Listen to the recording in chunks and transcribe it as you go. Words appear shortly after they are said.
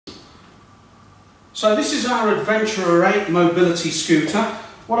So this is our Adventurer 8 mobility scooter.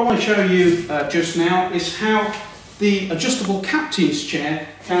 What I want to show you just now is how the adjustable captain's chair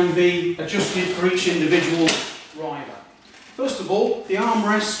can be adjusted for each individual rider. First of all, the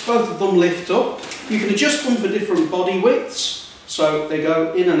armrests, both of them lift up. You can adjust them for different body widths, so they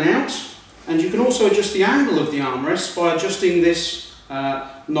go in and out. And you can also adjust the angle of the armrests by adjusting this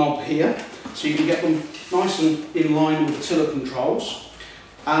knob here, so you can get them nice and in line with the tiller controls.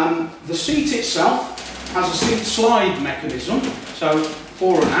 The seat itself has a seat slide mechanism, so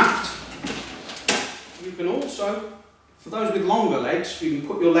fore and aft. You can also, for those with longer legs, you can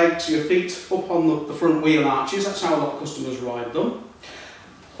put your feet up on the front wheel arches. That's how a lot of customers ride them.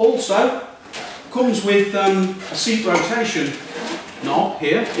 Also, comes with a seat rotation knob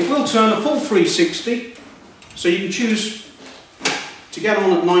here. It will turn a full 360, so you can choose to get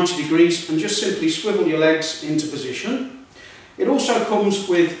on at 90 degrees and just simply swivel your legs into position. It also comes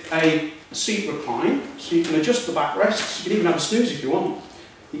with a seat recline, so you can adjust the backrests. You can even have a snooze if you want.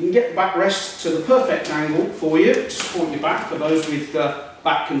 You can get the backrest to the perfect angle for you to support your back for those with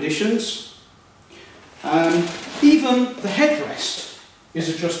back conditions. Even the headrest is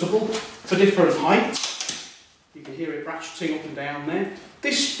adjustable for different heights. You can hear it ratcheting up and down there.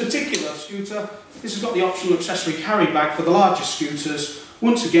 This particular scooter, this has got the optional accessory carry bag for the larger scooters.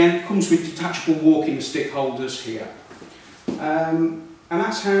 Once again, comes with detachable walking stick holders here. And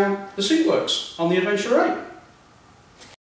that's how the seat works on the Adventurer 8.